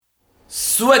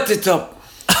Sweat it up.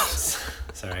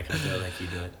 Sorry, I can't do it like you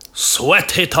do it.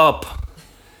 Sweat it up.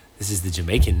 This is the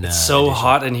Jamaican. It's so edition.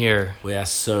 hot in here. We are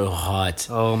so hot.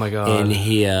 Oh my god. In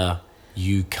here,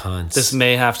 you cunts. This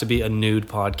may have to be a nude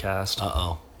podcast.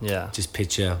 Uh-oh. Yeah. Just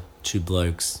picture two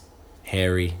blokes,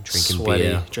 hairy, drinking Sweaty,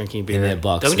 beer. drinking beer. In their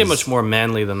boxes. Doesn't get much more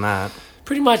manly than that.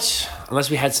 Pretty much,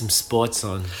 unless we had some sports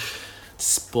on.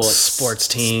 Sports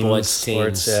teams.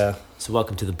 Yeah. So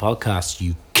welcome to the podcast,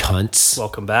 you cunts.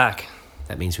 Welcome back.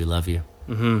 That means we love you.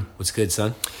 Mm-hmm. What's good,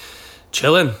 son?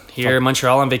 Chilling here in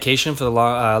Montreal on vacation for the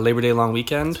Labor Day long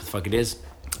weekend. What the fuck it is?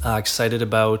 Excited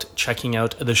about checking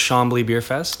out the Chambly Beer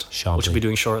Fest, Chambly. which we'll be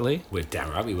doing shortly. We're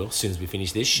damn right we will, as soon as we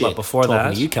finish this shit. But before Talking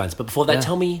that... to you cunts. But before that,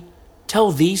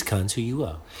 tell these cunts who you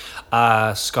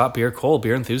are. Scott Beer Cole,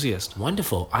 beer enthusiast.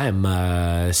 Wonderful. I am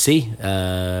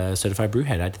certified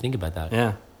brewhead. I had to think about that.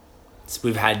 Yeah. So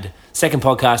we've had second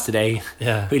podcast today.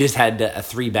 Yeah. We just had a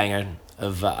 3-banger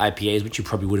of IPAs, which you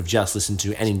probably would have just listened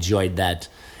to and enjoyed that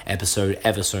episode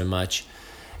ever so much.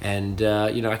 And,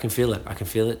 I can feel it. I can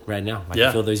feel it right now. I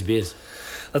can feel those beers.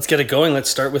 Let's get it going. Let's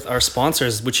start with our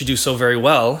sponsors, which you do so very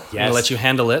well. Yes. I'm going to let you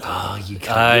handle it. Oh, you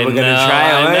can't. You were going to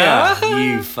try, weren't you?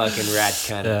 You fucking rat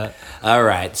cunt. Yeah. All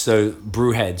right. So,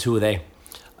 Brewheads, who are they?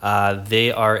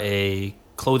 They are a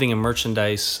clothing and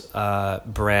merchandise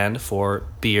brand for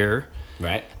beer.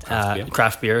 Right.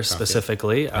 Craft beer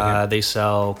specifically. Okay. They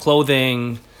sell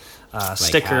clothing,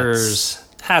 stickers,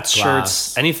 hats,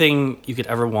 shirts, anything you could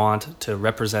ever want to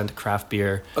represent craft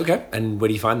beer. Okay. And where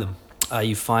do you find them?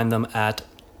 You find them at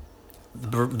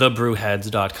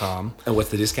thebrewheads.com. And what's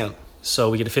the discount?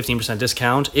 So we get a 15%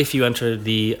 discount if you enter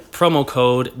the promo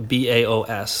code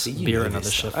BAOS. Beer and other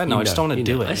shit. I know, I just don't want to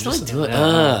do it. I just don't want to do it.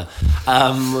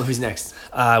 Who's next?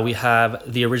 We have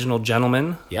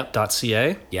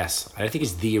theoriginalgentleman.ca. Yes. I don't think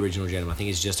it's The Original Gentleman. I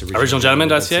think it's just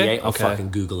originalgentleman.ca. I'll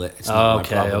fucking Google it. It's not my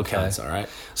problem. Cunts, all right.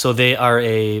 So they are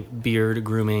a beard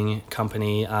grooming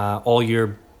company. All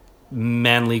your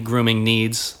manly grooming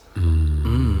needs.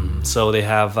 So they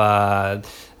have...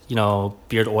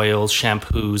 beard oils,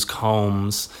 shampoos,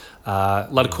 combs, a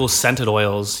lot of cool scented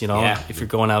oils, if you're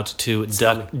going out to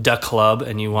Duck Club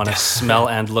and you want to smell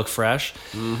and look fresh,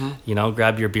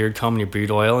 grab your beard comb and your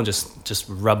beard oil and just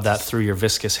rub that through your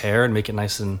viscous hair and make it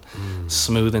nice and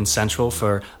smooth and sensual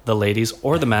for the ladies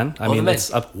or the men. It's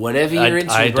up. Whatever you're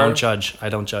into, I bro. I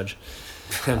don't judge.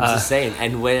 I'm just saying.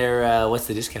 And what's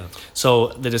the discount? So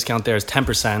the discount there is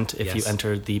 10% if you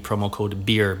enter the promo code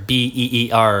BEER,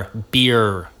 BEER,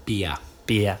 beer.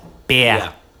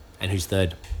 Beer. And who's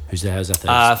third? How's our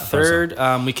third?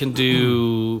 Third, we can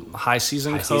do High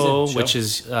Season Co., Season, which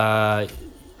is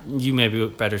you may be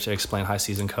better to explain High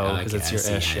Season Co. because it's your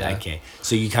ish. Yeah. Okay,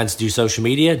 so you can't do social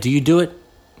media. Do you do it?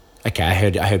 Okay, I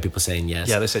heard people saying yes.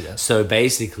 Yeah, they said yes. So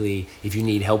basically, if you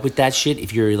need help with that shit,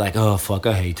 if you're like, oh fuck,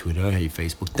 I hate Twitter, I hate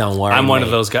Facebook, don't worry. I'm one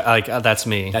of those guys. Like that's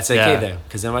me. That's okay though,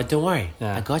 because I'm like, don't worry,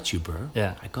 I got you, bro.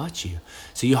 Yeah, I got you.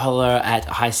 So you holler at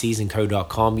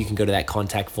highseasonco.com. You can go to that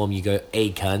contact form. You go, hey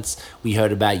cunts, we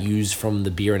heard about yous from the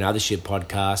Beer and Other Shit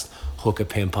podcast. Hook a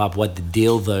pimp up. What the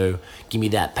deal though? Give me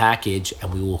that package,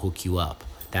 and we will hook you up.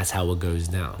 That's how it goes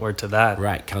down. Word to that.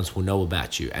 Right, cunts will know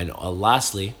about you. And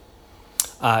lastly.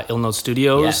 Ill Note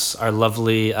Studios, our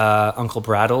lovely Uncle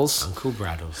Braddles.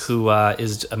 Who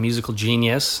is a musical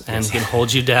genius and can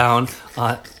hold you down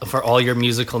for all your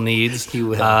musical needs. He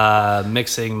will.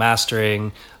 Mixing,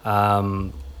 mastering,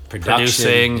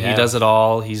 producing. Yeah. He does it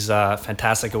all. He's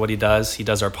fantastic at what he does. He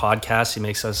does our podcast. He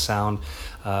makes us sound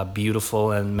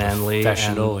beautiful and manly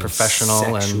and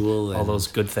professional and all those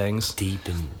good things. Deep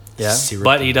and syrupy.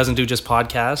 But he doesn't do just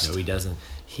podcasts. No, he doesn't.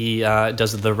 He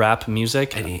does the rap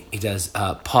music. And he does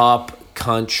pop,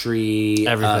 country,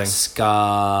 everything.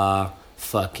 Ska,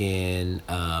 fucking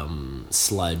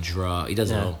sludge rock. He does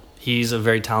it all. He's a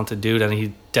very talented dude, and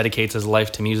he dedicates his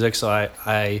life to music, so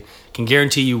I can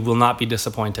guarantee you will not be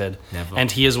disappointed. Never.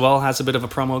 And he as well has a bit of a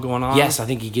promo going on. Yes, I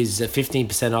think he gives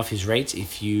 15% off his rates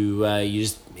if you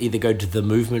just either go to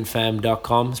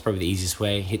themovementfam.com. It's probably the easiest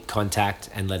way. Hit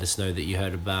contact and let us know that you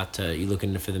heard about, you're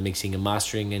looking for the mixing and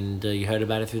mastering, and you heard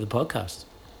about it through the podcast.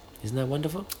 Isn't that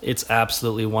wonderful? It's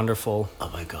absolutely wonderful.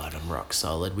 Oh my God, I'm rock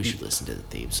solid. We should listen to the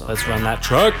theme song. Let's run that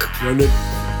truck. Run it.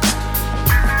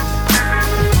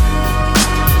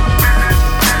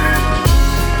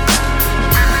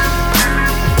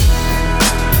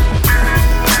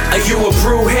 Are you a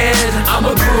brewhead? I'm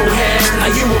a brewhead. Are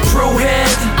you a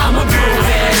brewhead? I'm a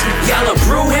brewhead. Y'all are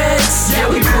brewheads? Yeah,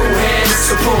 we brewheads.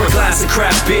 So pour a glass of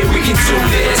craft beer, we can do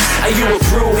this. Are you a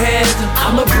brewhead?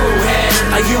 I'm a brewhead.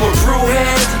 Are you a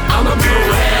brewhead? I'm a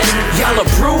brewhead. Y'all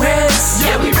are brewheads?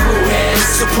 Yeah, we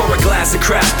brewheads. So pour a glass of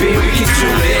craft beer, we can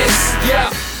do this.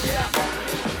 Yeah.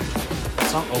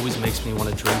 always makes me want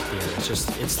to drink beer.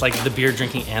 It's like the beer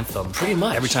drinking anthem. Pretty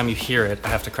much. Every time you hear it, I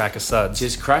have to crack a suds.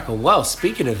 Just crack on. Well,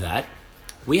 speaking of that,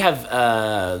 we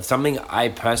have something I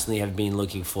personally have been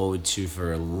looking forward to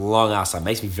for a long ass time.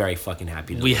 Makes me very fucking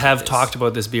happy. We have talked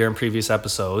about this beer in previous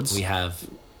episodes. We have.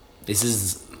 This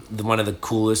is one of the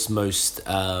coolest, most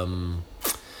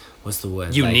what's the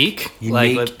word? Unique,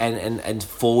 like and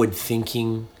forward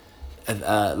thinking.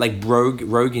 Like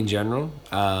Rogue in general.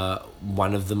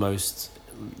 One of the most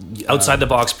outside the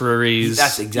box breweries.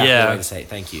 That's exactly what I'd say.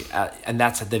 Thank you. And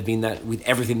they've been that with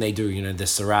everything they do. You know, the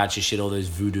sriracha shit, all those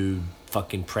voodoo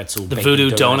fucking pretzel. The voodoo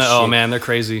donut. Oh man, they're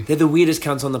crazy. They're the weirdest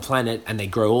cunts on the planet, and they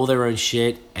grow all their own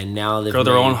shit. And now they grow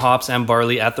their own hops and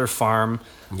barley at their farm.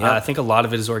 Yep. I think a lot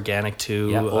of it is organic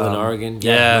too. Yeah, all in Oregon.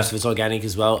 Yeah, most of it's organic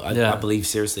as well. I believe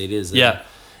seriously it is. Yeah.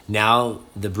 Now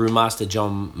the brewmaster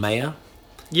John Mayer.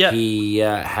 Yeah. He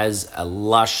has a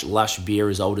lush beer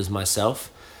as old as myself,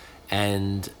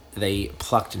 and they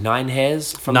plucked 9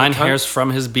 hairs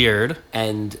from his beard,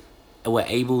 and were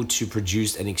able to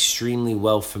produce an extremely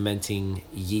well fermenting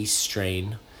yeast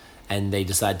strain, and they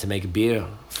decided to make a beer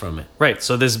from it. Right.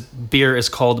 So this beer is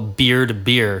called Beard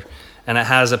Beer, and it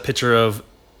has a picture of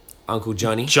Uncle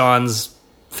Johnny, John's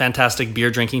fantastic beer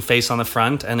drinking face on the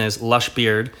front, and his lush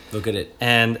beard. Look at it.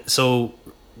 And so,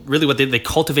 really, what they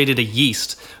cultivated a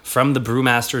yeast from the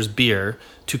brewmaster's beer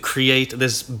to create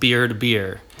this beard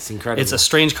beer. It's incredible. It's a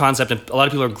strange concept, and a lot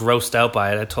of people are grossed out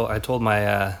by it. I told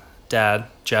my dad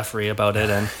Jeffrey about it,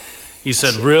 and he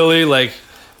said, "Really? Like,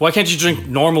 why can't you drink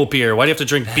normal beer? Why do you have to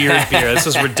drink beard beer? This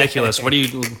is ridiculous. What are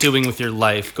you doing with your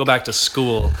life? Go back to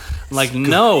school." I'm like,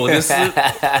 no, this is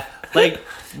like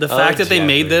the fact that they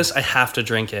made this. I have to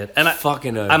drink it, and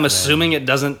I'm assuming it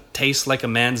doesn't taste like a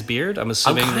man's beard. I'm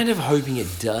kind of hoping it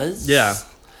does. Yeah.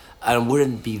 I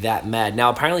wouldn't be that mad.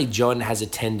 Now, apparently, John has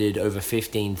attended over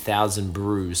 15,000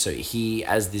 brews. So he,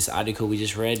 as this article we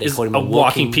just read, is a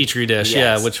walking petri dish.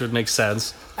 Yes. Yeah, which would make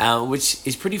sense. Which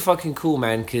is pretty fucking cool,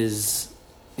 man. Because,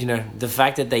 you know, the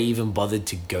fact that they even bothered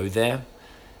to go there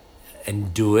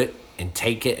and do it and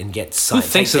take it and get signed. Who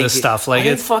thinks of this stuff? Like, I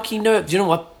don't fucking know. Do you know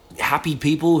what? Happy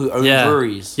people who own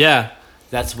breweries. Yeah.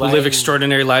 That's why who live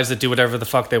extraordinary lives that do whatever the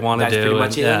fuck they want to do. That's pretty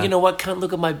much it. Yeah. You know what? Can't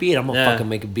look at my beard. I'm gonna fucking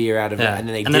make a beer out of it, and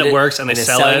then it works, and they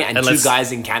sell it, and 2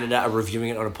 guys in Canada are reviewing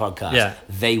it on a podcast. Yeah,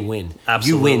 they win.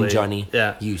 Absolutely, you win, Johnny.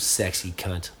 Yeah, you sexy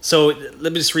cunt. So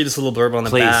let me just read this little blurb on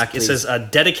the back. Please. It says,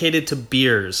 "Dedicated to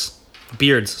beards.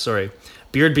 Sorry,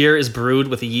 Beard Beer is brewed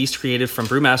with a yeast created from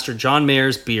brewmaster John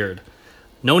Mayer's beard.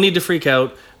 No need to freak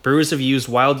out. Brewers have used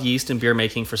wild yeast in beer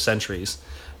making for centuries."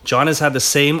 John has had the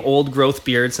same old growth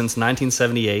beard since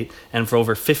 1978 and for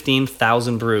over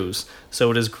 15,000 brews. So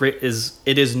it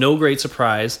is no great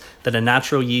surprise that a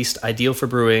natural yeast ideal for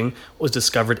brewing was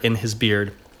discovered in his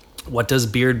beard. What does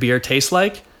beard beer taste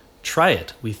like? Try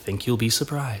it. We think you'll be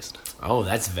surprised. Oh,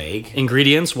 that's vague.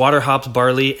 Ingredients: water, hops,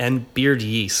 barley, and beard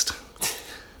yeast.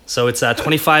 So it's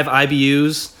 25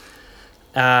 IBUs,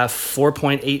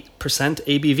 4.8%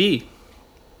 ABV.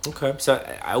 Okay, so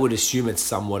I would assume it's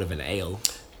somewhat of an ale.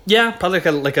 Yeah, probably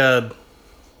like a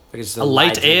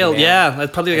light ale. Yeah,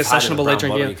 that's probably like a sessionable light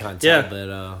drink. Yeah, but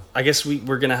I guess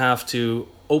we're gonna have to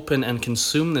open and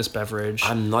consume this beverage.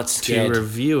 I'm not scared to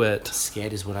review it.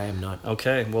 Scared is what I am not.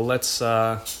 Okay, well let's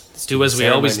do as we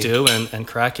always do and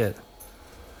crack it.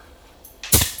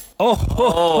 Oh,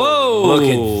 look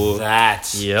at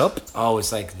that! Yep. Oh,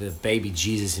 it's like the baby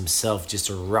Jesus himself just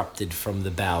erupted from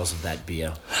the bowels of that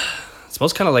beer. It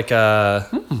smells kind of like a.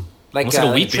 Like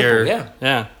a wheat beer.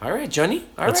 Yeah. All right, Johnny.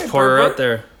 Let's pour her out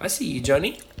there. I see you,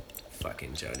 Johnny.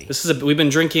 Fucking Johnny. We've been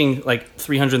drinking like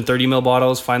 330 ml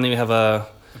bottles. Finally, we have a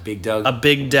big Doug. A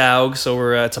big Doug.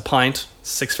 So it's a pint,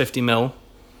 650 ml.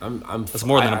 That's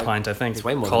more than a pint, I think. It's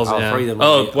way more.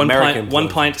 One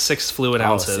pint, 6 fluid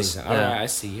ounces. All right, I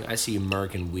see you. I see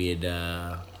American weird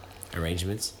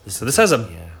arrangements. This has a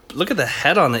look at the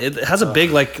head on it. It has a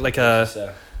big like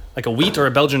a wheat or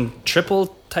a Belgian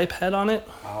triple type head on it.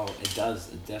 Oh, it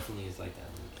does. It definitely is like that.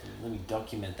 Let me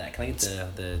document that. Can I get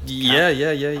the Yeah.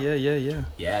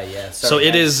 Yeah. So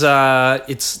it is.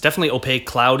 It's definitely opaque,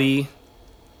 cloudy,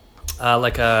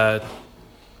 like a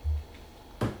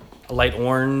light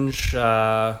orange,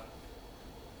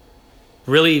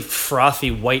 really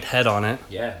frothy white head on it.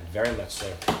 Yeah, very much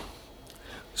so.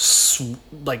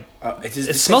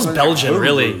 It smells Belgian,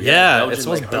 really. Brew. Yeah, Belgian, it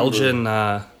smells Belgian.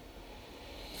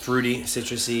 Fruity,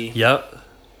 citrusy. Yep.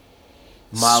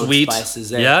 Mild sweet spices.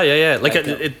 Yeah. Like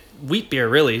a wheat beer,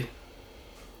 really.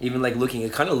 Even like looking,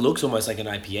 it kind of looks almost like an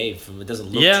IPA. It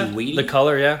doesn't look too weedy. The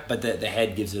color, yeah. But the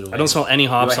head gives it away. I don't smell any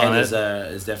hops on it.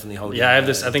 Is definitely holding. Yeah, I have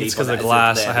this. I think it's because of the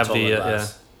glass. I have the. Yeah.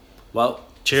 Well,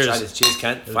 cheers. Cheers,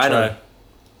 Kent. Finally.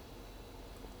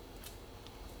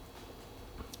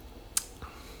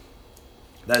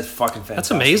 That is fucking fantastic.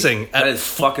 That's amazing. That is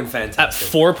fucking fantastic. At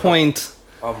 4 point...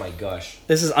 Oh my gosh.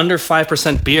 This is under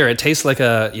 5% beer. It tastes like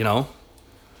a, you know...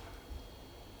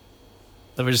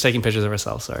 We're just taking pictures of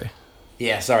ourselves, sorry.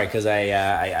 Yeah, sorry, because I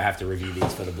have to review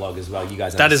these for the blog as well. You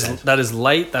guys That understand. is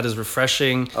light. That is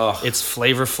refreshing. Oh. It's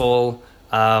flavorful.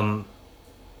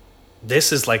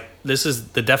 This is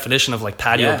the definition of like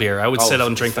patio Yeah. beer. I would Oh, sit out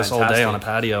and it's drink this all day fantastic. on a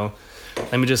patio.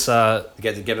 Let me just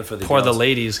Get it for the pour the girls.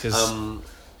 ladies because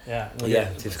Yeah,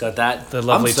 Tiff's got that. The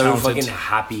lovely, I'm so talented- fucking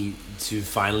happy to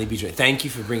finally be drinking. Thank you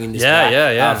for bringing this Yeah, back.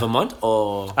 yeah. Vermont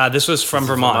or... this was from This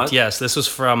is Vermont. Vermont? Yes, this was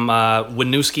from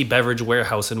Winooski Beverage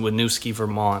Warehouse in Winooski,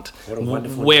 Vermont, What a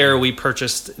wonderful where name. we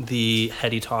purchased the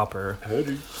Heady Topper.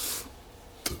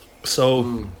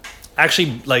 So,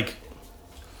 actually, like,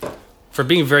 for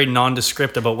being very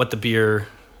nondescript about what the beer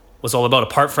was all about,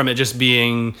 apart from it just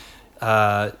being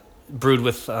brewed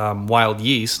with wild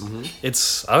yeast,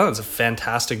 it's a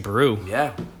fantastic brew.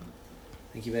 Yeah.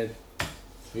 Thank you, babe.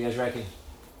 What do you guys reckon?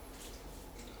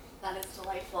 That is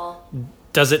delightful.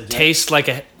 Does it taste like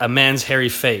a man's hairy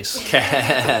face?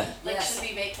 Like, should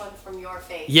we make one from your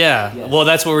face? Yeah. Yes. Well,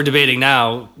 that's what we're debating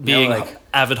now. Being like-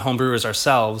 avid homebrewers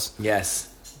ourselves, Yes.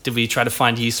 did we try to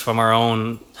find yeast from our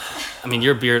own? I mean,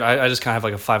 your beard, I just kind of have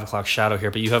like a 5 o'clock shadow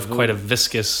here, but you have quite a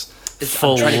viscous,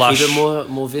 full, I'm trying lush. to keep it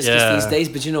more viscous Yeah. these days,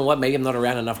 but you know what? Maybe I'm not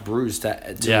around enough brews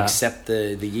to Yeah. accept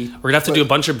the yeast. We're gonna have to do a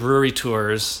bunch of brewery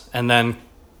tours and then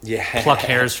Yeah. pluck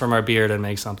hairs from our beard and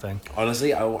make something.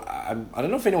 Honestly, I don't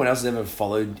know if anyone else has ever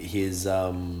followed his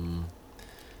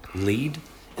lead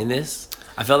in this.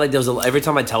 I felt like there was every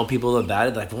time I tell people about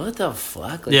it, like, what the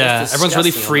fuck? Like, Yeah, that's everyone's really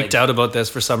disgusting. I'm freaked like, out about this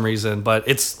for some reason, but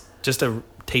it's just a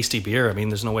tasty beer. I mean,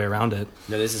 there's no way around it.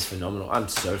 No, this is phenomenal. I'm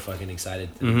so fucking excited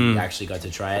that Mm-hmm. we actually got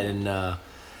to try it and that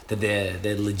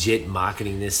they're legit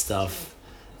marketing this stuff.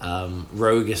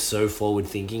 Rogue is so forward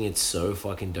thinking. It's so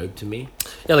fucking dope to me.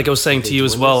 Yeah, like I was saying to They're you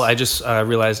as doing well, this? I just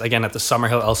realized, again, at the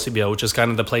Summerhill LCBO, which is kind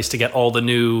of the place to get all the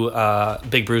new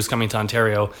big brews coming to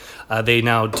Ontario, they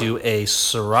now do a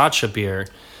Sriracha beer.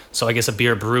 So I guess a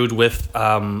beer brewed with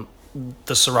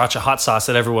the Sriracha hot sauce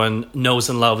that everyone knows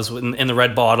and loves in the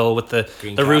red bottle with the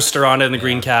Green cap. rooster on it and the Yeah.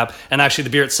 green cap. And actually the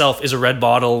beer itself is a red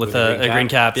bottle with a a green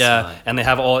cap. Yeah. Smart. And they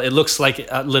have it looks like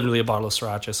literally a bottle of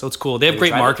Sriracha. So it's cool. They have you great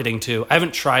tried it? marketing too. I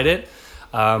haven't tried it.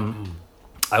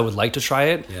 I would like to try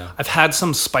it. Yeah. I've had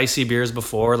some spicy beers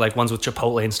before, like ones with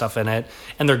Chipotle and stuff in it,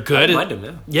 and they're good. don't mind them,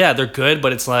 yeah. Yeah, they're good,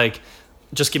 but it's like,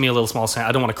 just give me a little small sample.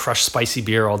 I don't want to crush spicy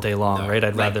beer all day long, right?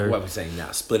 I'd Like rather, what we're saying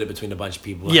now, split it between a bunch of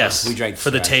people. yes, we drank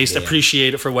for the Sriracha taste, beer.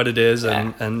 appreciate it for what it is,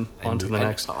 and Yeah. on to the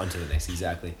next. On to the next,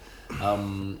 exactly.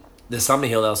 The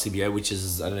Summerhill LCBO, which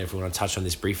is, I don't know if we want to touch on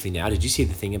this briefly now. Did you see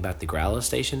the thing about the growler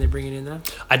station they're bringing in there?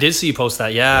 I did see you post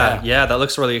that. Yeah, that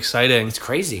looks really exciting. It's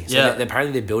crazy. So Yeah.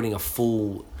 apparently they're building a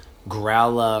full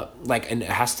growler, and it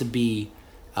has to be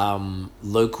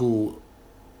local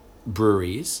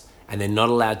breweries, and they're not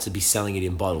allowed to be selling it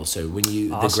in bottles. So when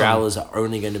the Awesome. growlers are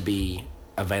only going to be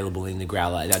available in the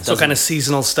growler. That So doesn't- kind of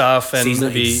seasonal stuff and seasonal,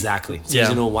 maybe exactly Yeah.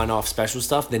 seasonal one-off special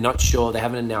stuff. They're not sure. They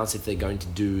haven't announced if they're going to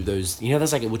do those. You know,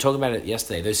 that's like we were talking about it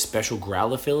yesterday. Those special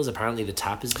growler fillers. Apparently, the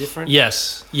tap is different.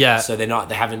 Yes, yeah. So they're not.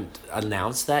 They haven't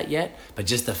announced that yet. But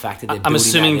just the fact that they're. I'm building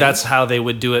assuming that in- that's how they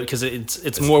would do it because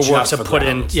it's more work just to for put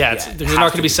in. growlers. Yeah, Yeah, it they're has not to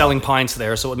going to be be selling pints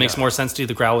there, so it makes No. more sense to do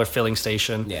the growler filling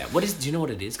station. Yeah. What is? Do you know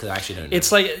what it is? Because I actually don't know.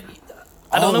 It's like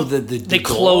I don't know. Oh, the it door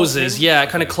closes. thing? Yeah, it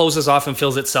kind of Okay. closes off and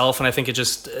fills itself, and I think it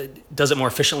just does it more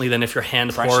efficiently than if you're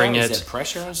hand pressure? pouring Is it. there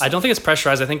pressure? Or I something? don't think it's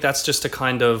pressurized. I think that's just a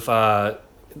kind of.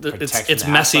 Protect It's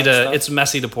from the messy outside to stuff? it's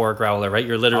messy to pour a growler, right?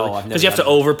 You're literally Oh, I've never because you have to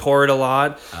done over pour it a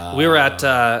lot. We were at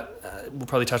we'll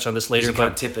probably touch on this later, You but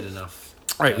can't tip it enough.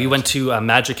 right, we went to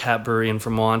Magic Hat Brewery in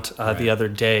Vermont the other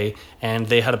day, and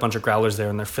they had a bunch of growlers there,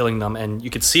 and they're filling them, and you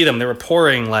could see them. They were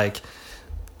pouring like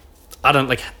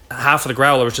half of the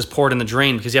growler was just poured in the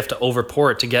drain because you have to over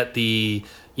pour it to get the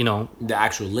The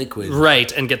actual liquid.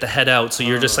 right and get the head out. So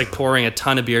you're just like pouring a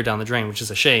ton of beer down the drain, which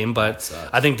is a shame. But sucks.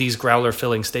 I think these growler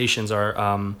filling stations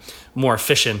are more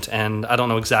efficient, and I don't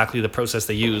know exactly the process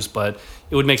they use, but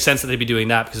it would make sense that they'd be doing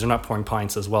that because they're not pouring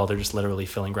pints as well. They're just literally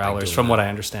filling growlers, doing from that. what I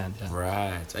understand. Yeah.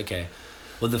 Right. Okay.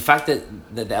 Well, the fact that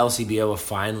the LCBO are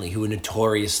finally, who are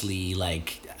notoriously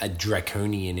like a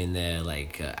draconian in their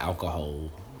like alcohol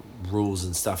rules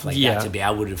and stuff like Yeah. that, to be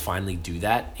able to finally do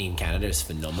that in Canada is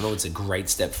phenomenal. It's a great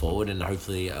step forward, and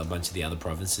hopefully a bunch of the other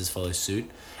provinces follow suit,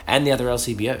 and the other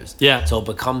LCBOs. Yeah. So it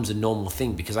becomes a normal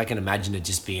thing, because I can imagine it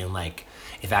just being like,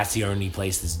 if that's the only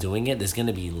place that's doing it, there's going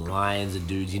to be lines of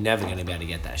dudes. You're never going to be able to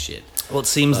get that shit. Well, it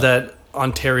seems that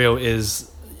Ontario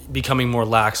is becoming more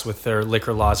lax with their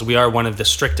liquor laws. We are one of the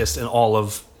strictest in all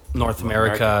of North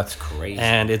America. That's crazy.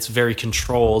 And it's very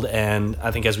controlled. And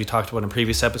I think, as we talked about in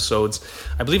previous episodes,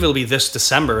 I believe it'll be this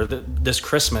December, this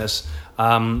Christmas,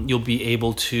 you'll be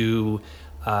able to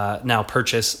now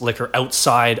purchase liquor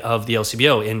outside of the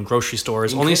LCBO in grocery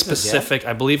stores. Only Christmas, specific,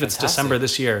 I believe it's Fantastic. December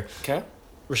this year. Okay.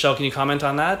 Rochelle, can you comment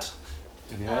on that?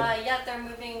 Yeah, they're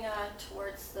moving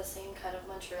towards the same kind of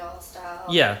Montreal style.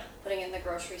 Yeah. Putting in the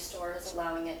grocery stores,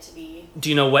 allowing it to be. Do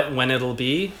you know when it'll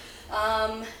be?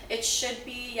 It should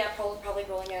be, probably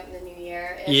rolling out in the new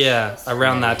year. Yeah,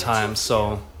 around that time.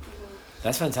 So,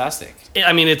 That's fantastic.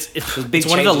 I mean, it's big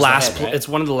one of the changes last ahead, right? it's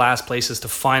one of the last places to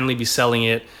finally be selling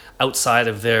it outside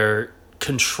of their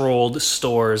controlled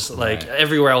stores. Like Right.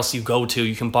 everywhere else you go to,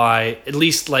 you can buy at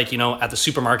least at the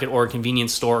supermarket or a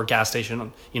convenience store or gas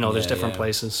station. There's Yeah, different yeah.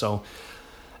 places. So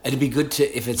It'd be good to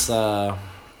if it's the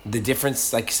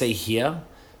difference, like say here,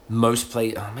 most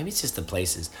maybe it's just the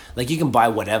places. Like you can buy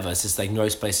whatever. It's just like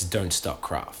most places don't stock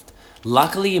craft.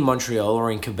 Luckily in Montreal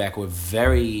or in Quebec, we're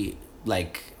very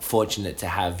fortunate to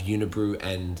have Unibrew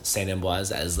and Saint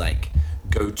Ambroise as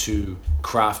go-to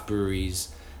craft breweries.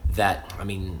 That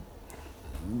Saint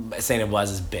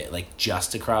Ambroise is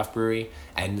just a craft brewery,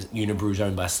 and Unibrew's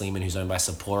owned by Sleeman, who's owned by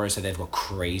Sapporo, so they've got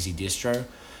crazy distro.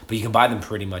 But you can buy them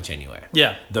pretty much anywhere.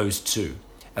 yeah, Those two.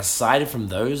 Aside from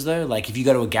those, though, if you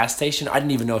go to a gas station, I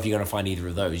didn't even know if you're going to find either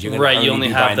of those. You're gonna right. You only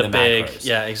be have buying the big. macros.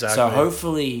 Yeah, exactly. So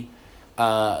hopefully,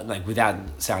 without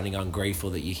sounding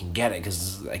ungrateful that you can get it,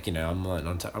 because I'm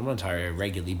Ontario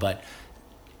regularly, but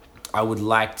I would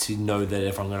like to know that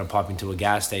if I'm going to pop into a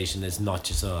gas station, it's not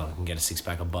just I can get a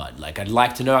 6-pack of Bud. I'd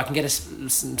like to know I can get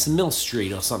some Mill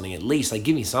Street or something at least.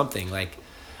 Give me something.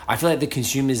 I feel like the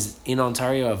consumers in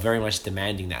Ontario are very much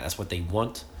demanding that. That's what they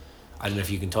want. I don't know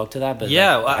if you can talk to that, but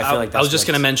yeah, I feel like that's I was just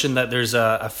going to mention that there's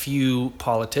a few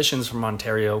politicians from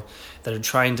Ontario that are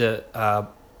trying to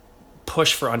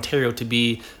push for Ontario to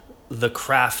be the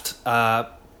craft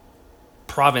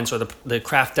province or the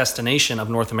craft destination of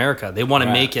North America. They want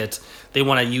to make it. They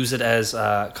want to use it as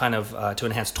to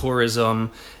enhance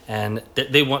tourism, and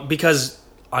they want, because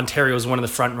Ontario is one of the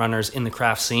front runners in the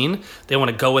craft scene. They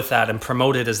want to go with that and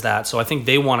promote it as that. So I think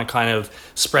they want to kind of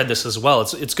spread this as well.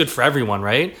 It's good for everyone,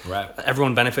 right? Right.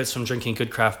 Everyone benefits from drinking good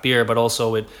craft beer, but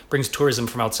also it brings tourism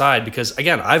from outside. Because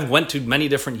again, I've went to many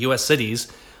different U.S.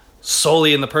 cities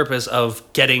solely in the purpose of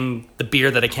getting the beer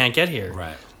that I can't get here.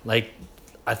 Right.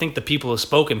 I think the people have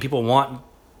spoken. People want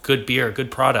good beer,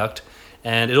 good product,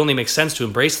 and it only makes sense to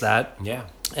embrace that. Yeah.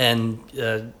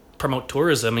 And promote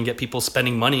tourism and get people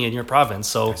spending money in your province.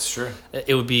 So That's true.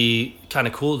 It would be kind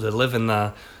of cool to live in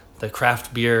the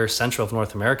craft beer central of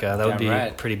North America. That would be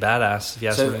pretty badass, if you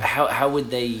ask So me. how would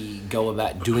they go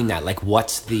about doing that?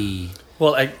 What's the...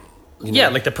 Well,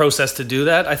 the process to do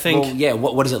that, I think... Well, yeah,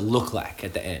 what does it look like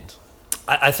at the end?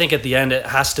 I think at the end it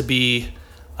has to be,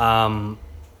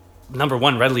 number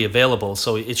one, readily available.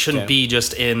 So it shouldn't be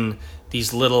just in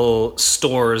these little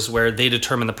stores where they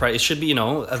determine the price. It should be,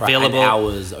 available. And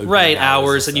hours. Right,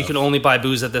 hours, and you stuff. can only buy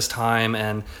booze at this time.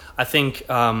 And I think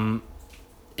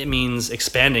it means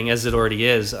expanding, as it already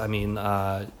is. I mean,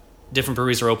 different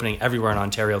breweries are opening everywhere in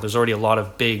Ontario. There's already a lot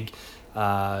of big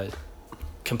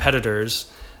competitors.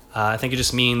 I think it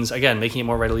just means, again, making it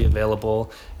more readily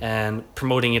available and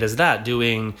promoting it as that,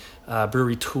 doing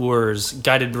brewery tours,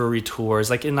 guided brewery tours,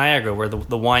 like in Niagara where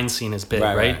the wine scene is big,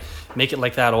 right? Make it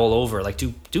like that all over.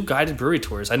 Do guided brewery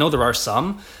tours. I know there are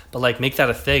some, but make that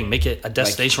a thing. Make it a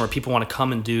destination where people want to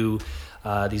come and do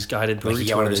these guided brewery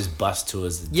tours. One of those bus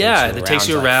tours that takes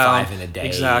you around 5 in a day.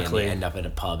 Exactly. And you end up at a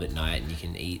pub at night and you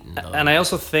can eat. And I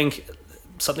also think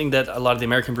something that a lot of the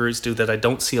American breweries do that I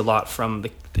don't see a lot from the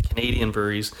Canadian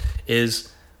breweries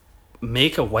is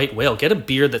make a white whale. Get a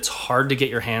beer that's hard to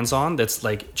get your hands on, that's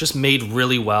just made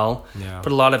really well. Yeah.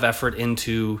 Put a lot of effort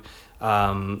into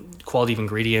quality of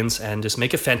ingredients and just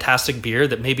make a fantastic beer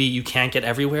that maybe you can't get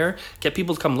everywhere. Get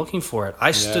people to come looking for it.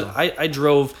 I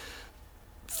drove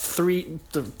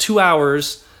 2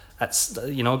 hours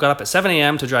got up at 7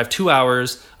 a.m. to drive 2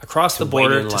 hours across the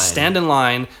border to stand in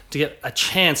line to get a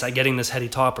chance at getting this heady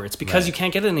topper. It's because you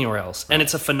can't get it anywhere else. And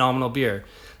it's a phenomenal beer.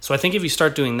 So I think if you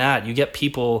start doing that, you get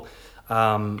people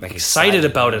excited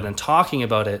about it and talking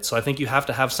about it. So I think you have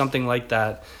to have something like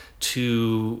that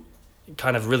to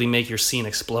kind of really make your scene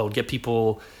explode. Get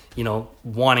people,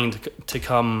 wanting to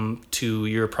come to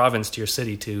your province, to your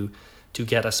city to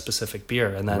get a specific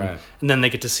beer, and then they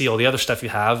get to see all the other stuff you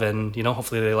have, and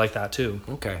hopefully they like that too.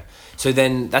 Okay, so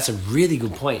then that's a really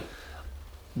good point.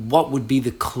 What would be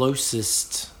the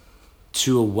closest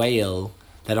to a whale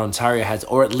that Ontario has,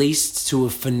 or at least to a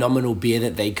phenomenal beer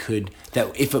that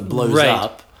if it blows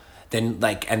up, then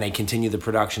and they continue the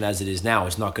production as it is now,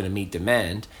 it's not going to meet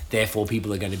demand. Therefore,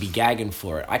 people are going to be gagging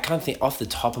for it. I can't think off the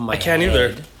top of my head. I can't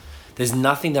either. There's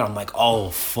nothing that I'm like,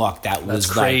 oh fuck, that was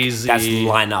crazy. That's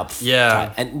line up.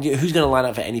 Yeah. And who's going to line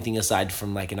up for anything aside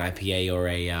from like an IPA or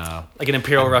a like an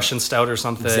Imperial Russian Stout or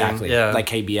something? exactly. Yeah. Like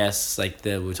KBS, like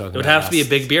we're talking. It would have to be a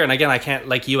big beer, and again, I can't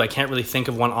I can't really think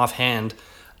of one offhand,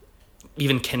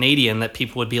 even Canadian, that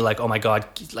people would be like, oh my god,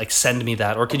 like send me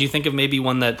that. Or could you think of maybe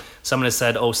one that someone has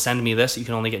said, oh, send me this, you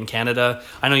can only get in Canada?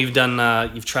 I know you've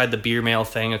tried the beer mail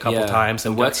thing a couple times. It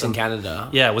And works in Canada.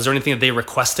 Yeah, was there anything that they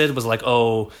requested? Was like,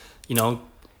 oh,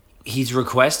 He's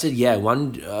requested,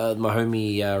 one, my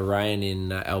homie Ryan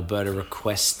in Alberta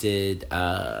requested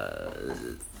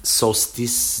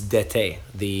Solstice d'été,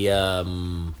 the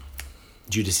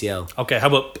Judiciel. Okay, how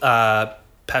about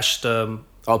Pêche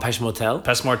Mortel?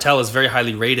 Pêche Mortel is very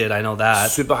highly rated, I know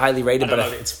that. Super highly rated, but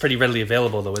it's pretty readily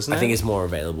available though, isn't it? I think it's more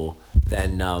available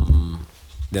than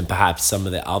perhaps some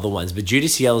of the other ones. But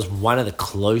Judiciel is one of the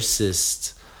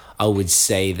closest, I would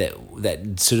say,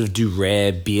 that sort of do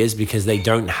rare beers, because they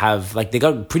don't have they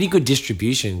got pretty good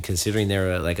distribution considering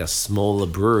they're a smaller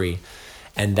brewery,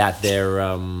 and that they're.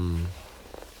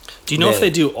 Do you know if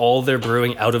they do all their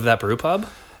brewing out of that brew pub?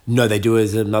 No, they do.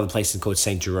 Is another place called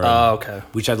Saint Jerome. Oh, okay.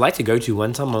 Which I'd like to go to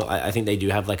one time. I think they do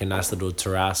have a nice little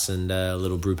terrace and a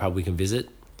little brew pub we can visit.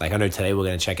 I know today we're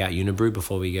going to check out Unibrew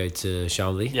before we go to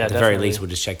Chambly. Yeah, At the very least, we'll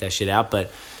just check that shit out.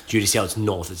 But Judiciel, it's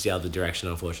north. It's the other direction,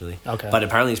 unfortunately. Okay. But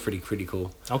apparently it's pretty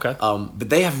cool. Okay. But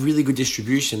they have really good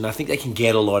distribution. I think they can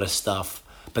get a lot of stuff.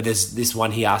 But there's this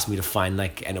one he asked me to find,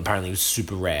 and apparently it was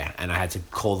super rare. And I had to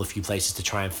call a few places to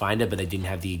try and find it, but they didn't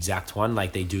have the exact one.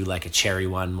 They do a cherry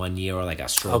one year, or a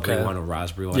strawberry one or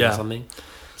raspberry one or something.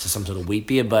 So some sort of wheat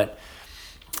beer. But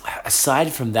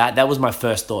aside from that was my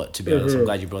first thought, to be honest. I'm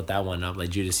glad you brought that one up,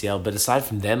 Judiciel. But aside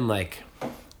from them,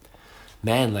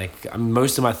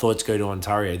 most of my thoughts go to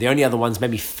Ontario. The only other ones,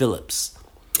 maybe Phillips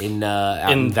in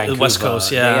Vancouver. The West Coast,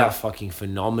 yeah. They are fucking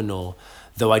phenomenal.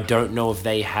 Though I don't know if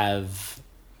they have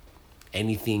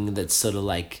anything that's sort of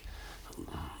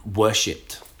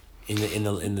worshipped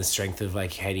in the strength of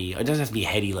Heady. It doesn't have to be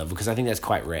Heady level, because I think that's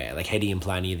quite rare. Heady and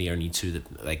Pliny are the only two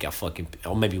that are fucking,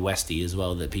 or maybe Westy as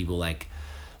well, that people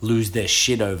lose their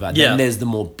shit over. Yeah. Then there's the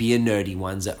more beer nerdy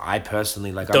ones that I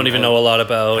personally don't even know a lot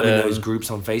about. I'm in those groups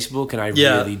on Facebook, and I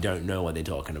really don't know what they're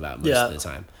talking about most of the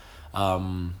time.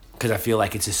 Because I feel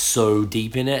it's just so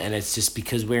deep in it, and it's just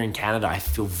because we're in Canada, I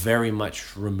feel very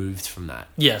much removed from that.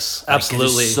 Yes,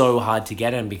 absolutely. It's so hard to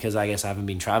get in, because I guess I haven't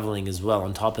been traveling as well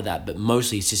on top of that. But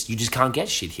mostly it's just, you just can't get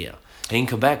shit here. And in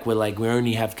Quebec, we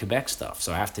only have Quebec stuff.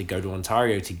 So I have to go to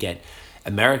Ontario to get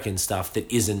American stuff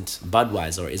that isn't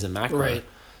Budweiser or isn't Macro. Right.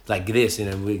 Like this,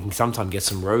 we can sometimes get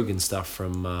some Rogan stuff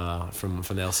from the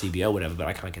LCBO or whatever, but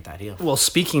I can't get that here. Well,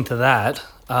 speaking to that,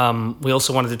 we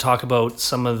also wanted to talk about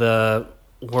some of the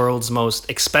world's most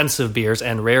expensive beers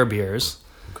and rare beers.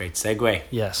 Great segue.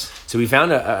 Yes. So we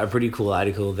found a pretty cool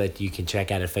article that you can check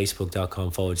out at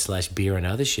facebook.com/beer and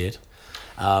other shit.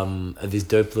 This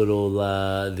dope little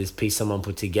this piece someone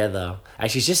put together.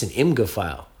 Actually, it's just an IMGA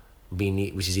file,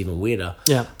 which is even weirder.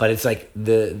 Yeah. But it's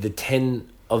the 10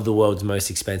 of the world's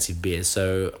most expensive beers.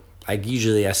 So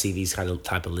usually I see these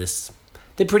type of lists.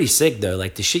 They're pretty sick though,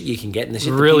 the shit you can get and the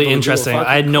shit. Really interesting.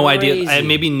 I had no idea. I crazy.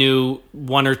 maybe knew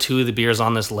one or two of the beers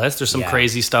on this list. There's some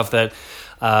crazy stuff that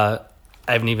I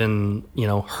haven't even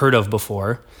heard of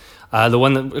before. A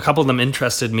couple of them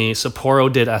interested me.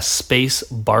 Sapporo did a space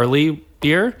barley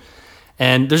beer,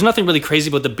 and there's nothing really crazy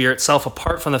about the beer itself,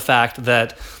 apart from the fact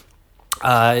that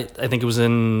I think it was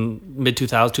in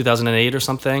mid-2000, 2008 or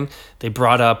something. They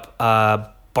brought up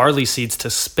barley seeds to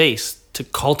space to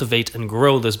cultivate and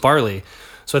grow this barley.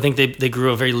 So I think they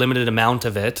grew a very limited amount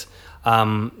of it.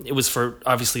 It was for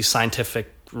obviously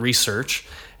scientific research,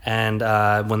 and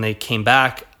when they came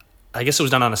back, I guess it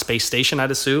was done on a space station, I'd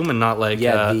assume, and not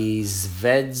the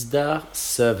Zvezda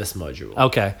service module.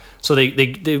 Okay, so they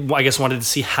I guess wanted to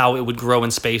see how it would grow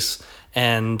in space,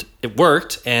 and it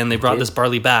worked, and they brought this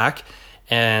barley back,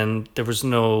 and there was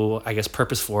no, I guess,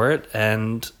 purpose for it,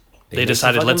 and they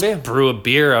decided, let's brew a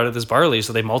beer out of this barley.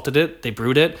 So they malted it, they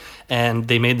brewed it, and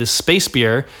they made this space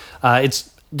beer.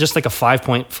 It's just a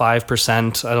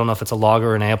 5.5%. I don't know if it's a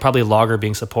lager or an ale. Probably a lager,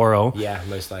 being Sapporo. Yeah,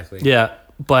 most likely. Yeah,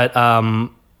 but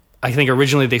I think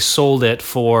originally they sold it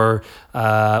for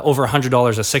over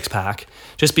 $100 a six-pack,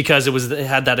 just because it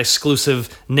had that exclusive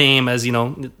name as,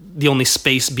 the only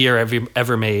space beer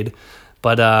ever made.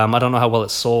 But I don't know how well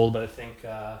it sold, but I think...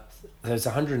 So it's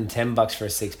 $110 for a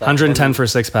six-pack. $110 for a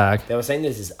six-pack. They were saying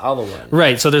there's this other one.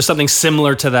 Right, so there's something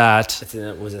similar to that.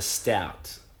 It was a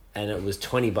stout. and it was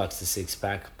 $20 a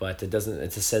 6-pack, but it doesn't.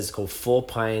 It just says it's called Four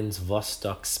Pines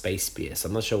Vostok Space Beer. So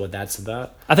I'm not sure what that's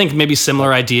about. I think maybe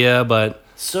similar idea, but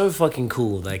So fucking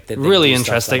cool, like that. they really do stuff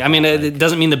interesting. like I mean, that, it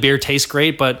doesn't mean the beer tastes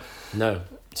great, but no,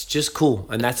 it's just cool,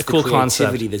 and that's A the cool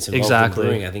creativity concept. that's involved Exactly. in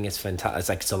brewing. I think it's fantastic. It's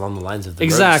like it's along the lines of the road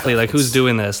exactly, stuff. like who's It's-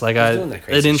 doing this? Like doing that it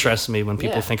crazy interests me when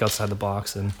people Yeah. think outside the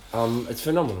box. And It's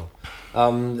phenomenal. I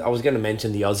was going to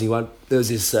mention the Aussie one. There's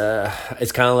this.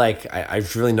 It's kind of like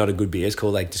it's really not a good beer. It's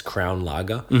called like just Crown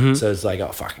Lager. So it's like,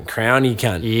 oh fucking Crown, you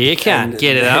can't. you can't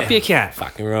get it up, you can't.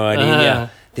 Fucking right in, yeah.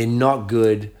 They're not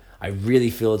good. I really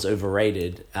feel it's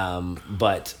overrated.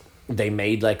 But they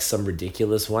made like some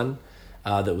ridiculous one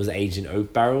that was aged in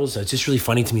oak barrels. So it's just really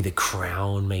funny to me that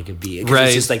Crown make a beer. 'Cause Right.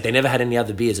 It's just like they never had any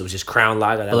other beers. It was just Crown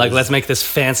Lager. That Like, was- let's make this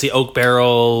fancy oak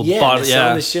barrel yeah, bottle. they're selling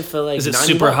Yeah, this shit for like is it $90.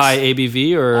 super high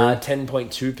ABV or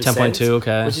 10.2%. 10.2,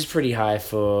 okay. Which is pretty high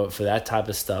for that type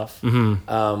of stuff.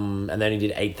 Mm-hmm. And then he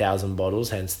did 8,000 bottles,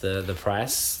 hence the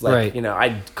price. Like, Right. you know,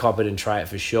 I'd cop it and try it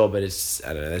for sure, but it's,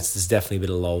 I don't know, it's definitely a bit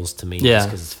of lulls to me. Yeah. Just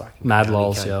because it's fucking mad Crown, you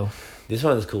lulls, can't- yo? This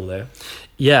one is cool though.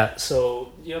 Yeah, so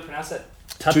you know pronounce that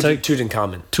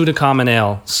Tutankhamun. Tutankhamun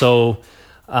Ale. So,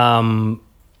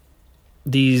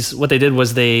 what they did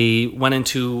was they went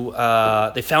into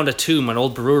they found a tomb, an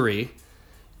old brewery,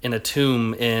 in a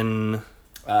tomb in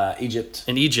Egypt.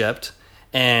 Egypt,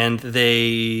 and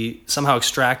they somehow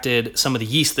extracted some of the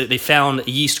yeast. They found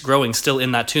yeast growing still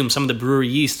in that tomb. Some of the brewery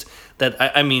yeast that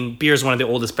I mean, beer is one of the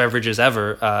oldest beverages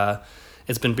ever.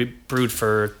 It's been brewed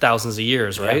for thousands of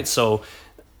years, right? Yeah. So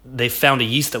they found a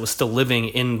yeast that was still living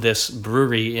in this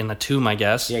brewery in a tomb, I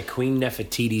guess. Yeah, Queen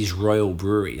Nefertiti's Royal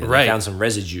Brewery. And Right. They found some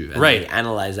residue. And Right. They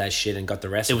analyzed that shit and got the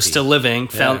recipe. It was still living,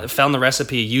 Yeah. found the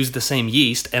recipe, used the same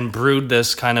yeast, and brewed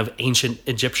this kind of ancient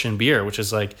Egyptian beer, which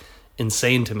is like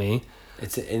insane to me.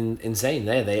 It's insane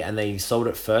there. They sold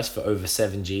it first for over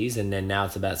 7 Gs, and then now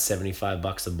it's about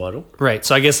 $75 a bottle. Right.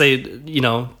 So I guess they, you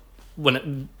know,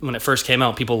 when it first came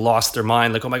out, people lost their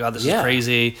mind, like, oh my god, this is Yeah.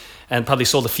 crazy, and probably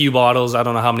sold a few bottles. I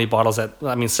don't know how many bottles that.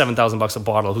 I mean, $7,000 a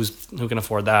bottle. Who can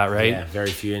afford that, right? Yeah, very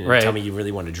few. And Right. tell me you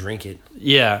really want to drink it.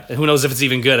 Yeah. And who knows if it's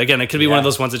even good? Again, it could be one of Yeah.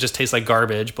 those ones that just tastes like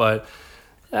garbage, but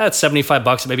it's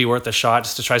 $75. It may be worth a shot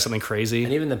just to try something crazy.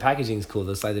 And even the packaging's cool.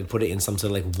 It's like they put it in some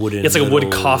sort of like wooden. It's like a wood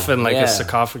little- coffin, like Yeah. a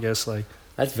sarcophagus, like.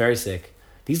 That's very sick.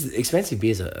 These expensive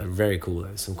beers are very cool.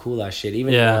 There's some cool ass shit.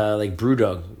 Even Yeah. like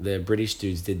Brewdog, the British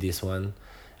dudes did this one.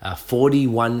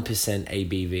 41%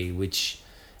 ABV, which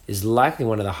is likely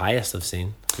one of the highest I've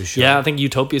seen for sure. Yeah, I think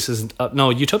Utopias is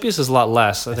Utopias is a lot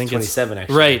less. I think 27 it's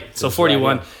actually. right. So So it's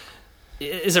 41. right,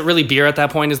 Is it really beer at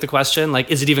that point? Is the question? Like,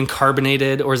 is it even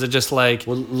carbonated, or is it just like?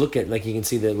 Well, look at like you can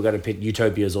see that we've got a pit.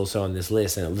 Utopia is also on this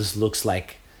list, and it just looks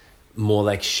like more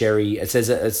like sherry. It says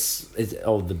it's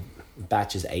the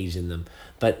batch is aged in them.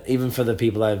 But even for the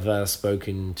people I've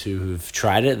spoken to who've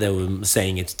tried it, they were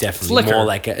saying it's definitely liquor. more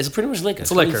like it's pretty much liquor.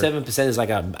 It's liquor. 27% is like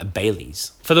a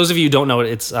Bailey's. For those of you who don't know it,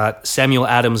 it's Samuel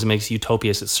Adams makes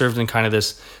Utopias. It's served in kind of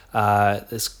this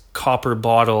copper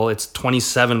bottle. It's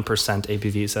 27%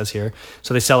 ABV, it says here.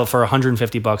 So they sell it for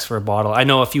 $150 for a bottle. I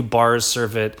know a few bars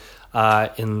serve it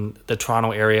in the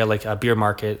Toronto area, like a beer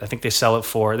market. I think they sell it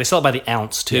by the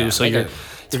ounce too. Yeah, so like you're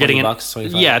getting it. $20,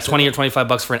 25 Yeah, 20 or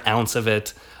 $25 for an ounce of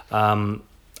it.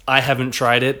 I haven't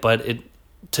tried it, but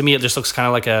to me it just looks kind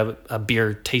of like a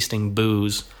beer tasting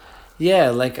booze. Yeah,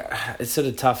 like it's sort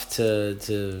of tough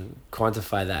to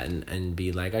quantify that and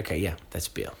be like, okay, yeah, that's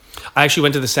beer. I actually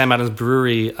went to the Sam Adams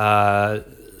Brewery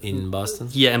In Boston?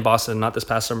 Yeah, in Boston, not this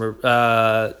past summer.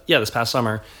 This past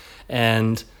summer,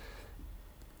 and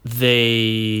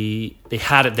they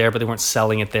had it there, but they weren't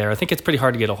selling it there. I think it's pretty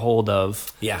hard to get a hold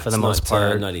of. Yeah, for the it's most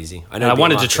part, not easy. And I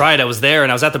wanted to try it. I was there,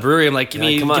 and I was at the brewery. I'm like, give You're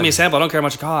like, me come on. a sample. I don't care how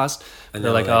much it costs. And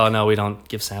they're they're like, like- oh no, we don't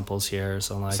give samples here.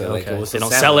 So I'm like, So, like, okay, what's they the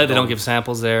don't sample sell it. They don't called? give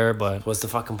samples there, but What's the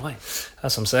fucking point?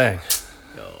 that's what I'm saying.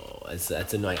 Oh,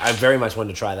 that's annoying. I very much want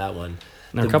to try that one.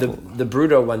 There are a couple- The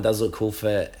Brewdog one does look cool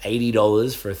for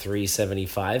 $80 for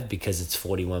 $3.75 because it's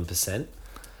 41%.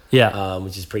 Yeah,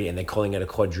 Which is pretty, and they're calling it a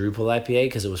quadruple IPA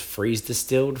because it was freeze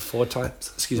distilled 4 times.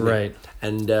 Excuse me. Right.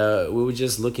 And we were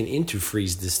just looking into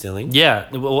freeze distilling. yeah.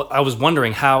 Well, I was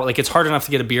wondering how, like, it's hard enough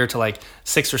to get a beer to like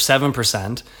 6 or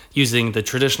 7% using the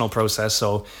traditional process.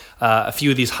 So a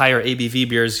few of these higher ABV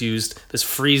beers used this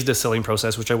freeze distilling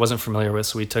process, which I wasn't familiar with.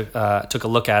 So we took a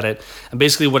look at it, and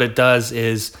basically what it does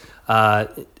is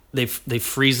they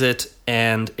freeze it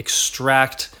and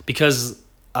extract, because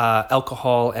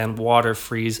alcohol and water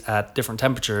freeze at different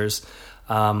temperatures.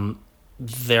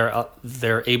 They're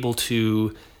able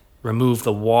to remove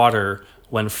the water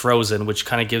when frozen, which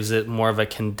kind of gives it more of a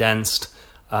condensed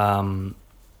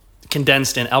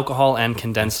condensed in alcohol and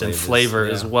condensed in flavor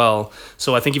yeah. as well.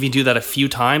 So I think if you do that a few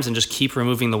times and just keep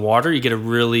removing the water, you get a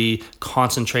really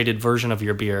concentrated version of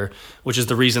your beer, which is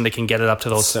the reason they can get it up to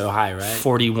those So high, right?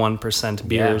 41%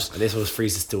 beers. Yeah. This was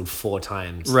freeze distilled 4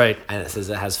 times. Right. And it says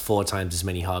it has 4 times as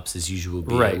many hops as usual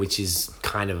beer, Right. which is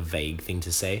kind of a vague thing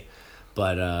to say.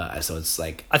 But so it's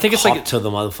like I think it's hop like- to the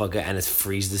motherfucker, and it's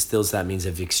freeze distilled, so that means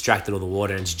they've extracted all the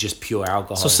water and it's just pure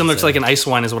alcohol. So similar to like an ice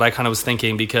wine is what I kind of was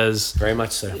thinking, because very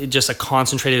much so. it just a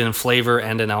concentrated in flavor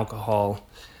and in alcohol.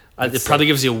 It It's probably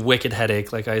like- gives you a wicked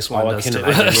headache like ice wine Oh, I does can too.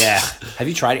 imagine. Yeah. Have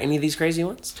you tried any of these crazy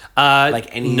ones? Like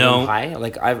any no. high?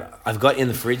 Like I've got in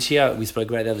the fridge here. We spoke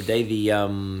about it the other day.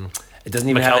 The it doesn't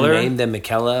even have McKellar? a name. They're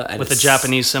McKellar, and With the it's-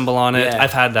 Japanese symbol on it. Yeah.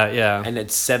 I've had that, yeah. and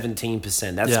it's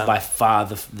 17%. That's Yeah. by far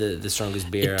the strongest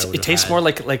beer. I would It have tastes had. more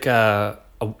like a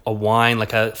wine,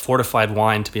 like a fortified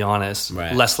wine, to be honest.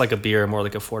 Right. Less like a beer, more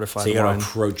like a fortified So you gotta wine.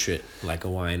 approach it like a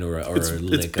wine or a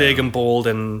liquor. It's big and bold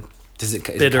and is it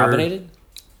bitter. carbonated?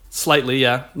 slightly,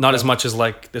 yeah. Not as much as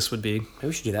like this would be. Maybe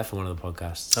we should do that for one of the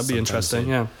podcasts. That'd be sometime interesting, soon.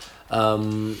 yeah.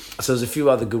 So there's a few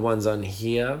other good ones on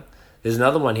here. There's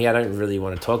another one here. I don't really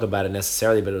want to talk about it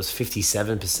necessarily, but it was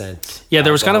 57%. Yeah,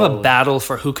 there was kind of a alcohol. battle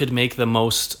for who could make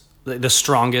the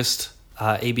strongest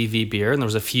ABV beer, and there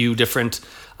was a few different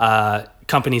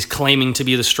companies claiming to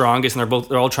be the strongest, and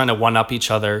they're all trying to one up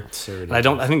each other. So And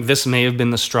I think this may have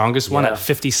been the strongest one Yeah. at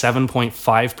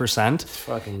 57.5%.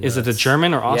 Fucking Is it the nuts.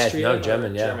 German or Austrian? Yeah, no,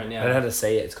 German, yeah. German, I don't know how to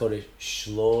say it. It's called a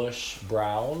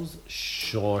Schlossbrau's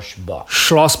Schlossbach.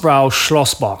 Schlossbrau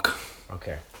Schlossbach.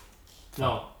 Okay.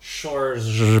 No,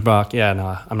 Schlossbach. Yeah,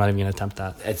 no, I'm not even gonna attempt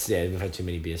that. We've had too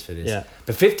many beers for this. Yeah.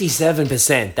 But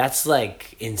 57%, that's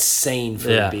like insane for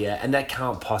Yeah. a beer, and that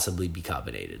can't possibly be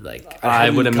carbonated. Like I how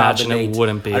do would you imagine it carbonate-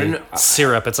 wouldn't be. I don't know.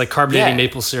 Syrup. It's like carbonated Yeah.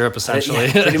 maple syrup, essentially.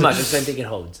 Yeah, pretty much. I just don't think it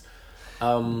holds.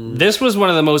 This was one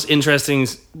of the most interesting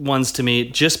ones to me,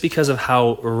 just because of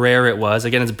how rare it was.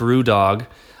 Again, it's BrewDog,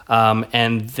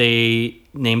 and they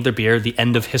named their beer "The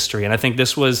End of History," and I think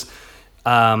this was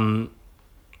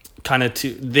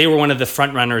they were one of the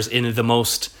front runners in the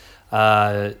most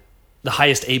the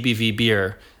highest ABV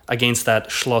beer against that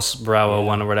Schlossbrauer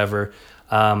one or whatever.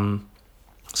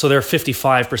 So they're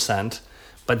 55%,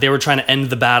 but they were trying to end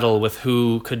the battle with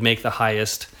who could make the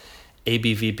highest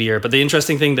ABV beer. But the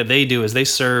interesting thing that they do is they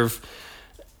serve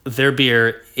their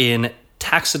beer in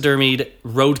taxidermied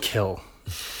roadkill.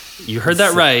 You heard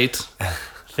that right.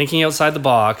 Thinking outside the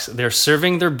box, they're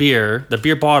serving their beer. The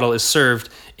beer bottle is served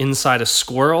inside a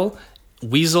squirrel,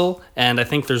 weasel, and I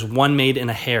think there's one made in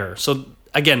a hare. So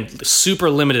again, super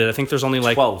limited. I think there's only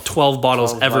like 12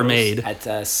 bottles ever made. At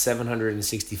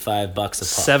 $765 a pop.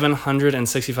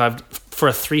 765 for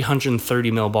a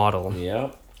 330 ml bottle.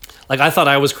 Yeah. Like, I thought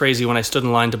I was crazy when I stood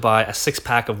in line to buy a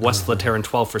 6-pack of West Lateran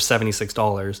 12 for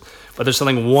 $76. But they're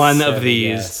selling one of these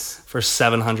yes. for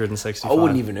 $765. I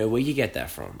wouldn't even know where you get that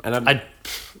from. And I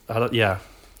don't, yeah.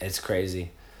 it's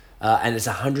crazy. And it's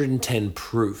 110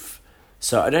 proof.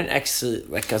 So I don't actually,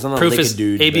 like, because I'm not a Proof liquor is,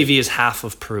 dude. ABV is half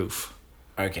of proof.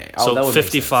 But, okay. So that would make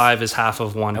 55 is half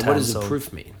of sense. 110. And what does so the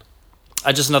proof mean?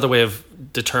 Just another way of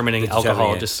determining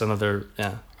alcohol. it. Just another,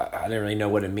 yeah. I don't really know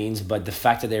what it means, but the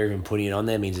fact that they're even putting it on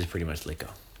there means it's pretty much liquor.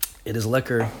 It is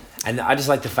liquor. And I just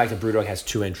like the fact that BrewDog has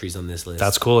 2 entries on this list.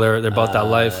 That's cool. They're about that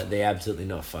life. They absolutely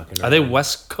not fucking. Are they around.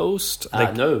 West Coast?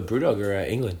 No, BrewDog are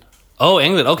England. Oh,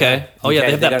 England. Okay. Yeah. Oh, yeah.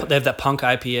 Okay, They got- have that punk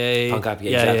IPA. Punk IPA,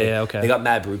 Yeah, exactly. yeah. Okay. They got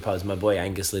mad brew pubs. My boy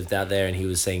Angus lived out there, and he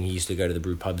was saying he used to go to the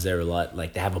brew pubs there a lot.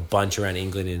 Like, they have a bunch around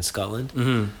England and Scotland.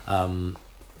 Mm-hmm.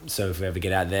 So if we ever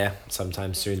get out there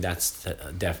sometime soon, that's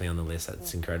definitely on the list.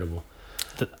 That's incredible.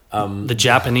 The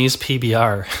Japanese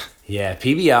PBR. Yeah,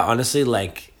 PBR, honestly,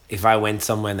 like, if I went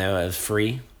somewhere and they were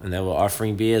free and they were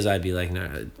offering beers, I'd be like,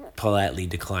 no, politely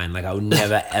decline. Like, I would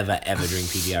never, ever, ever drink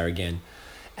PBR again.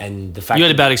 And the fact You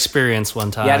had a bad experience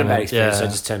one time. Yeah, I had a bad experience, so Yeah.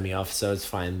 it just turned me off, so it's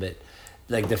fine. But,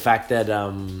 like, the fact that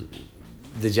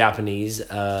the Japanese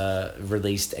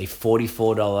released a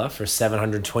 $44 for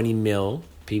 720 ml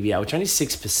PBR, which only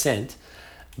 6%,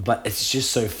 but it's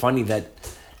just so funny that,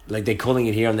 like, they're calling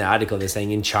it here on the article, they're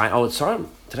saying in China. Oh, sorry,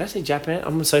 did I say Japan?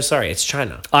 I'm so sorry, it's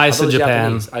China. I thought said it was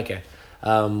Japan. Japanese. Okay.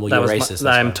 Well, That you're was racist.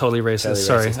 I'm that's why. totally racist.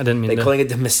 Sorry, I didn't mean They're to. calling it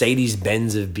the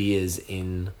Mercedes-Benz of beers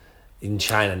in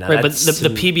China. Now, Right, but that's the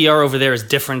PBR over there is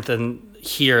different than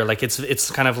here. Like,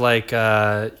 it's kind of like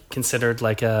considered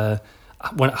like a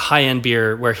high-end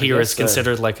beer, where here guess it's so.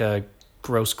 considered like a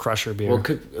gross crusher beer.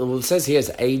 Well, it says here it's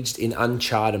aged in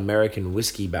uncharred American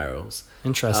whiskey barrels.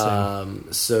 Interesting.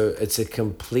 So it's a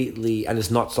completely, and it's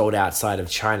not sold outside of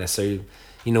China. So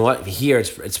You know what? Here,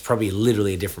 it's probably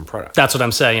literally a different product. That's what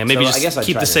I'm saying. Yeah, maybe So I just guess I'd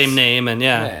keep try the same this. name, and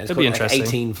It's it'd be called, like, interesting.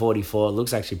 1844. It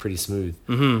looks actually pretty smooth.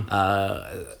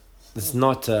 Mm-hmm. It's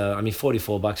not. I mean,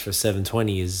 $44 for a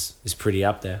 720 is pretty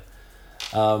up there.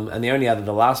 And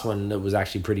the last one that was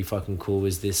actually pretty fucking cool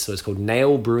was this. So it's called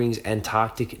Nail Brewing's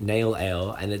Antarctic Nail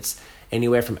Ale, and it's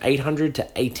anywhere from $800 to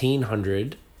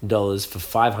 $1,800 for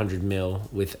 500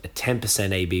 ml with a 10%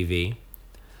 ABV.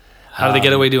 How do they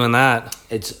get away doing that?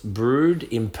 It's brewed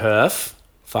in Perth,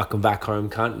 fucking back home,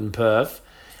 cunt, in Perth,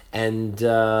 and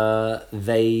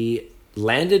they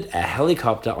landed a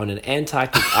helicopter on an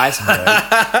Antarctic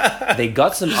iceberg. They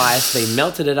got some ice, they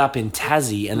melted it up in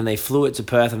Tassie, and then they flew it to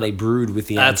Perth and they brewed with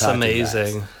the That's Antarctic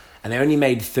amazing. ice. And they only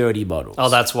made 30 bottles. Oh,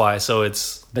 that's why. So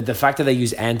it's But the fact that they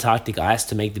use Antarctic ice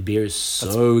to make the beer is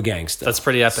so gangster. that's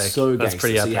pretty epic. So That's gangster.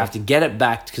 pretty So epic. you have to get it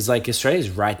back because, like,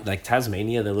 Australia's right, like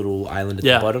Tasmania, the little island at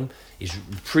Yeah. the bottom, is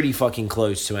pretty fucking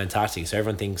close to Antarctica. So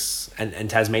everyone thinks, and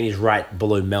Tasmania's right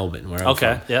below Melbourne, where I'm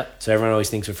Okay, from. yeah. So everyone always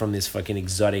thinks we're from this fucking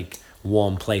exotic,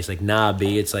 warm place. Like, nah,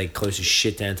 B, it's like close as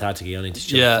shit to Antarctica. You need to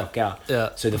chill Yeah, the fuck out. yeah.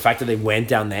 So the fact that they went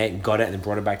down there and got it and then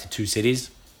brought it back to two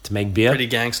cities to make beer, Pretty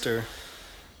gangster.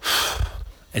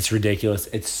 it's ridiculous.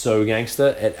 It's so gangster.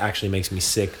 It actually makes me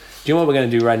sick. Do you know what we're gonna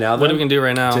do right now? What are then? we gonna do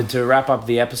right now? To wrap up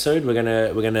the episode, we got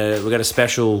a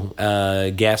special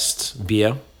guest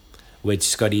beer, which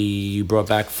Scotty you brought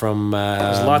back from.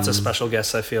 There's lots of special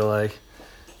guests, I feel like.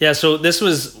 Yeah, so this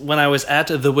was when I was at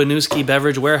the Winooski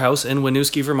Beverage Warehouse in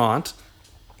Winooski, Vermont.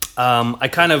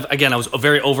 I was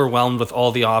very overwhelmed with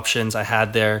all the options I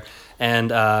had there.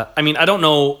 And, I mean, I don't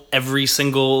know every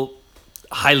single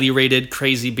highly rated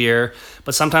crazy beer,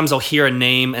 but sometimes I'll hear a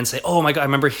name and say, oh my God, I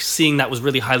remember seeing that was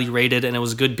really highly rated and it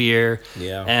was good beer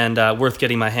and worth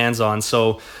getting my hands on.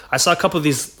 So I saw a couple of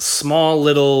these small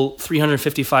little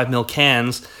 355 ml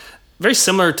cans, very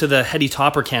similar to the Heady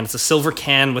Topper can. It's a silver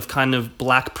can with kind of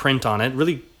black print on it,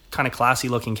 really kind of classy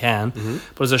looking can, but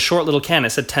it was a short little can.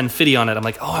 It said 1050 on it. I'm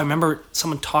like, oh, I remember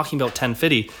someone talking about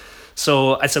 1050.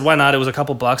 So I said, why not? It was a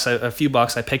couple bucks, a few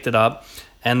bucks. I picked it up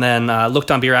and then looked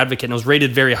on Beer Advocate and it was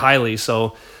rated very highly.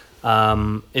 So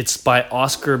it's by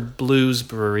Oscar Blues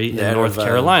Brewery in North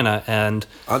Carolina. And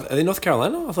Are they North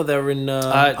Carolina? I thought they were in.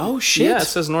 Oh shit! Yeah,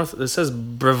 it says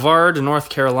Brevard, North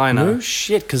Carolina. No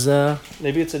shit, because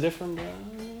Maybe it's a different.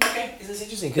 okay, this is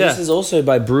interesting. 'Cause Yeah. this is also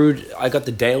by Brewed. I got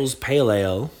the Dale's Pale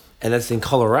Ale, and that's in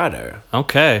Colorado.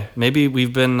 Okay, maybe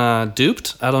we've been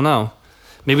duped. I don't know.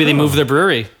 Maybe they moved their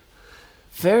brewery.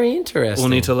 Very interesting. We'll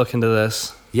need to look into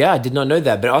this. Yeah, I did not know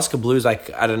that. But Oscar Blues,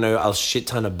 like, I don't know a shit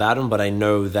ton about them, but I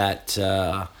know that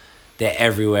they're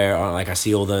everywhere. Like, I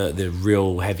see all the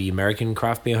real heavy American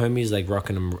craft beer homies, like,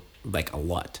 rocking them, like, a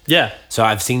lot. Yeah. So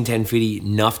I've seen 1050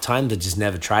 enough times, I just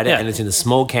never tried it. Yeah. And it's in a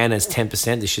small can, it's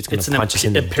 10%. This shit's going It's to an punch us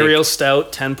in the Imperial dick.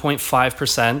 Stout,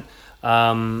 10.5%.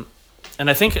 And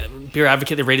I think Beer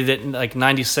Advocate, they rated it like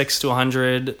 96 to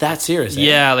 100. That serious, eh?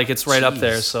 Yeah, like it's right up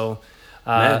there. Jeez. So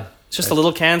Man. it's just a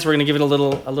little cans. We're gonna give it a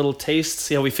little taste,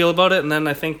 see how we feel about it, and then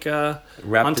I think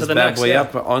Wrap on this to the bad next. boy Yeah.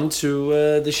 up onto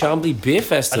the Chambly Beer I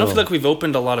Festival. don't feel like we've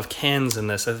opened a lot of cans in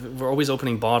this. We're always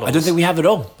opening bottles. I don't think we have it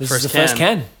all. This First is the first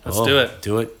can. can. Let's do it.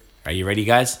 Do it. Are you ready,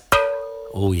 guys?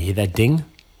 Oh, you hear that ding?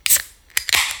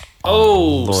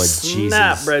 Oh, Lord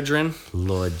snap, Jesus. brethren!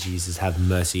 Lord Jesus, have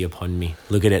mercy upon me.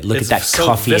 Look at it. Look It's at that so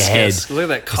coffee viscous. head. Look at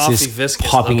that It's coffee just viscous.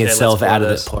 popping Okay, itself let's pour out of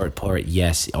this. it. Pour it.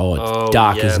 Yes. Oh, it's Oh,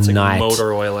 dark yeah, as it's like night.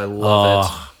 motor oil. I love it.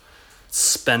 Oh,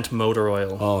 Spent motor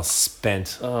oil. oh,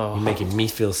 spent. Oh. You're making me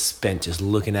feel spent just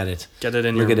looking at it. Get it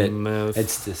in Look your at it. mouth.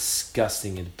 It's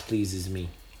disgusting. It pleases me.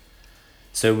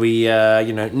 So we,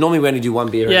 normally we only do one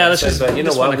beer. Yeah, an let's episode, just- but you know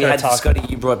just what? wanna We kinda had talk. Scotty.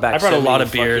 You brought back. I brought so a lot many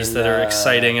of beers fucking, that are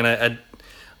exciting, and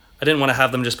I didn't want to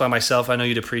have them just by myself. I know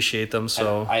you'd appreciate them,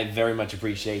 so I very much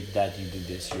appreciate that you did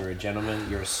this. You're a gentleman.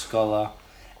 You're a scholar,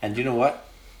 and you know what?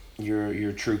 You're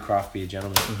a true craft beer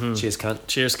gentleman. Mm-hmm. Cheers, cunt.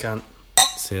 cheers, cunt.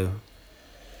 See you.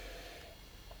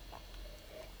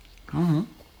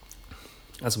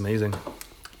 That's amazing.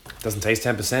 Doesn't taste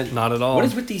 10%. Not at all. What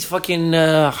is with these fucking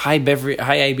high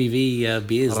ABV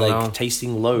beers I don't like know.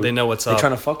 tasting low? They know what's They're up.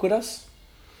 trying to fuck with us.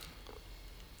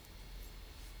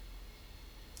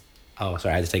 Oh,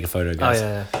 sorry, I had to take a photo, Oh guys.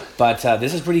 yeah, But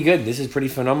this is pretty good. This is pretty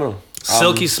phenomenal.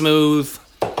 silky smooth,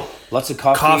 Lots of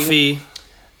coffee.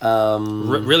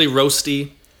 really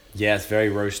roasty. Yeah, it's very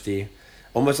roasty.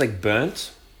 Almost like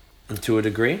burnt to a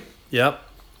degree. Yep,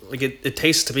 like it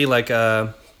tastes to me like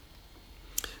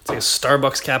it's like a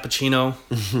Starbucks cappuccino,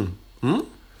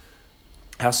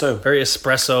 How so? very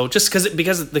espresso. Just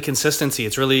because of the consistency,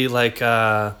 it's really like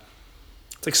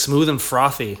it's like smooth and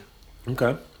frothy.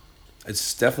 Okay.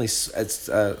 It's definitely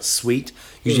sweet.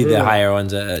 Usually the higher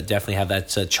ones definitely have that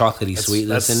chocolatey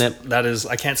sweetness in it. That is,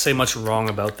 I can't say much wrong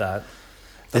about that.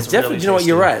 There's That's definitely, really you know what,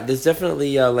 you're tasty. right. There's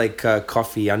definitely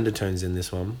coffee undertones in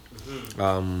this one.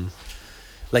 I'm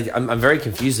very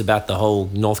confused about the whole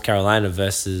North Carolina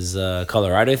versus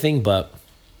Colorado thing, but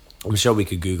I'm sure we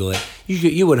could Google it.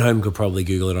 You at home could probably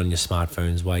Google it on your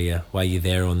smartphones while you're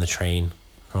there on the train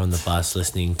or on the bus,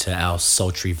 listening to our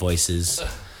sultry voices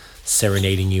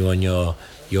serenading you on your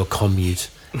commute,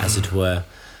 as it were.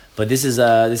 But this is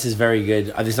very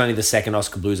good. This is only the second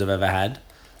Oscar Blues I've ever had.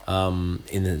 Being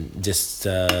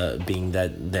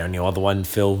that the only other one,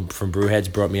 Phil from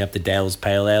Brewheads brought me up the Dale's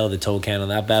Pale Ale, the tall can on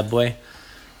that bad boy.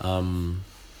 Yeah,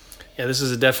 this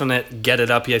is a definite get it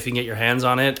up if you can get your hands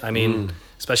on it. I mean,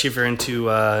 especially if you're into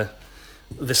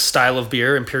this style of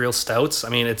beer, Imperial Stouts. I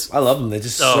mean, I love them. They're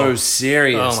just so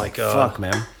serious. Oh my God. Fuck,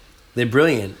 man. They're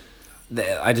brilliant.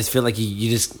 I just feel like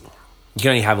you can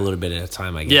only have a little bit at a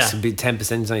time, I guess. Yeah. 10%,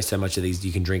 there's only so much of these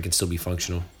you can drink and still be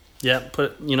functional. Yeah,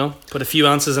 put a few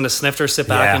ounces in a snifter, sit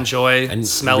back, Yeah. enjoy, And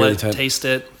smell really it, taste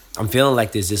it. I'm feeling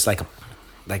like there's just like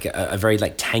a very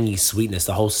like tangy sweetness.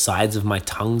 The whole sides of my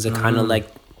tongues are kind of like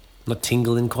not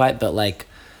tingling quite, but like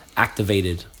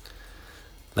activated.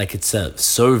 Like it's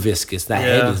so viscous that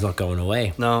head is not going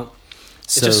away. No,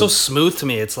 it's just so smooth to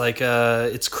me. It's like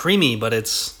it's creamy, but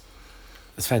it's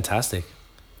fantastic.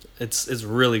 it's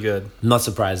really good. I'm not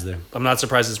surprised though. I'm not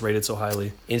surprised it's rated so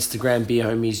highly. Instagram beer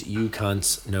homies, you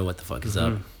can't know what the fuck is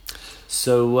up.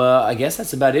 So I guess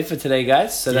that's about it for today,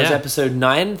 guys. So that's episode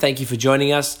 9. Thank you for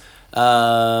joining us.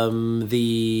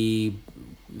 The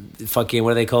fucking,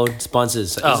 what are they called?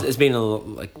 Sponsors. It's been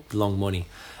a long morning.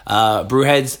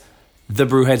 Brewheads,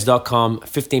 thebrewheads.com,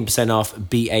 15% off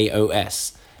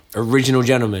BAOS. Original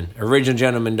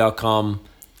Gentleman.com.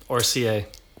 Or CA.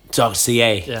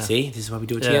 .ca. Yeah. See, this is why we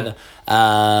do it together.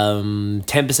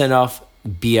 10% off.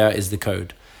 Beer is the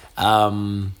code.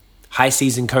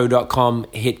 Highseasonco.com.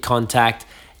 Hit contact,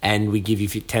 and we give you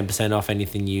 10% off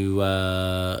anything you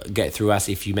get through us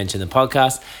if you mention the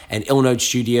podcast. And Illnote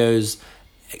Studios,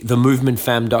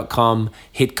 themovementfam.com.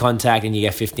 Hit contact, and you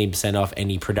get 15% off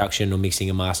any production or mixing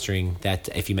and mastering that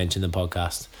if you mention the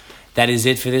podcast. That is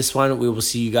it for this one. We will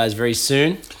see you guys very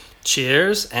soon.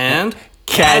 Cheers and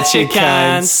Catch ya,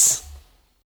 cunts.